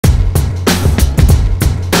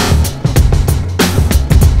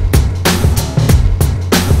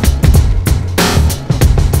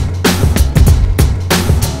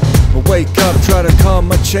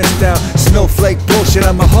Cesstown. Snowflake bullshit,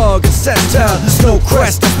 I'm a hog in Cesstown.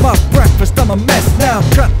 Snowcrest is my breakfast, I'm a mess now.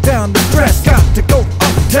 Cut down the stress, got to go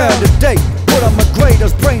uptown today. Put on my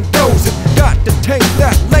Grados, brain dozing. Got to take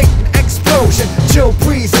that latent explosion. Chill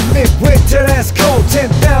breeze in midwinter, that's cold.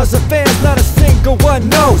 10,000 fans, not a single one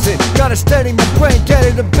knows it. Gotta steady my brain, get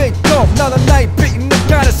it a big gulp. Another night beating the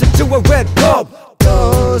goddess into a red pulp.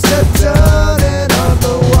 Those have turning on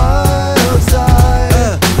the wild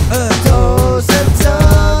side. Those have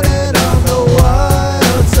turning on the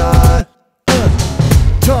wild side.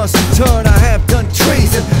 Toss and turn, I have done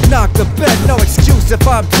treason. Knock the bed, no excuse if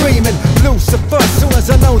I'm dreaming. Lucifer, soon as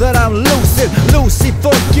I know that I'm lucid. Lucy,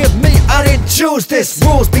 forgive me, I didn't choose this.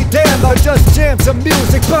 Rules be damned, I just jammed some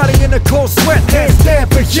music. Body in a cold sweat, hands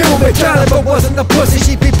damp and humid. Caliber wasn't a pussy,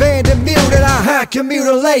 she'd be banned and muted. I hack and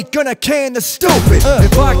mutilate, gonna can the stupid.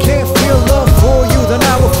 If I can't feel love for you, then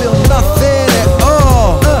I will feel nothing at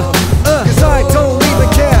all. Cause I don't even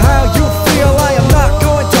care how you feel, I am not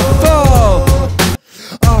going to fall.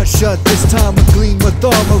 I shut this time and gleam with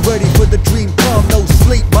armor, ready for the dream come. No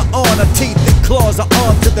sleep, my honor, teeth and claws are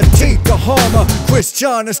armed to the teeth of harmer.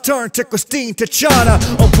 Christian has turned to Christine to China.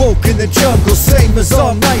 Awoke in the jungle, same as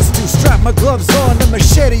all nights to strap my gloves on, the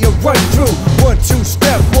machete are right through. 1-2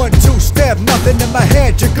 step, nothing in my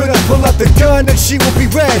head. You're gonna pull up the gun and she will be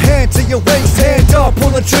red. Hand to your waist, hand up, pull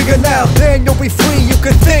the trigger now. Then you'll be free, you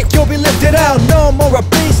can think you'll be lifted out. No more a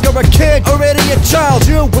beast or a kid, already a child.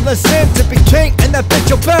 You will ascend to be king and that bitch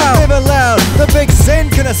will bow. Living loud, the big sin,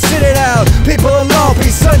 gonna sit it out. People alone, be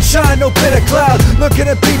sunshine, no bitter cloud. Looking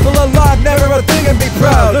at people alive, never a thing and be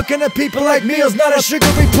proud. Looking at people like meals, not a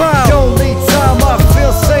sugary pound. The only time I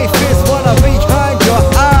feel safe is when I'm behind your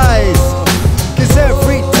eyes. Cause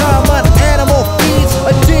every time an animal feeds,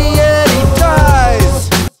 a deity dies.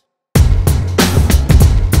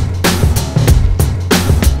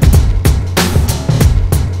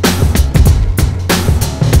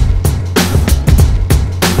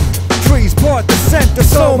 Trees part the center,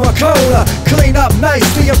 soma cola. Clean up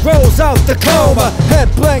nicely, it rolls out the coma.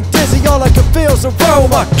 Head blank dizzy, all I can feel's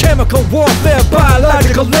aroma. Chemical warfare,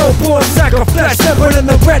 biological newborn sacrifice. Separate in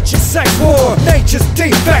the wretched sex war. Nature's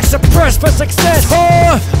defects suppressed for success.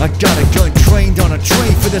 I got a gun trained on a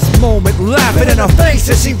train for this moment. Laughing in her face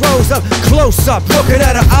as she rose up. Close up, looking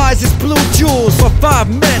at her eyes as blue jewels. For 5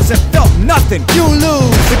 minutes and felt nothing, you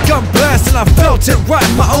lose. The gun blast and I felt it right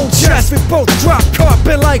in my own chest. We both dropped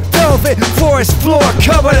carpet like velvet. Forest floor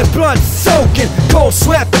covered in blood soaking. Cold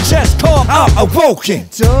sweat, the chest calm, I'm awoken.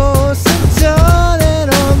 Those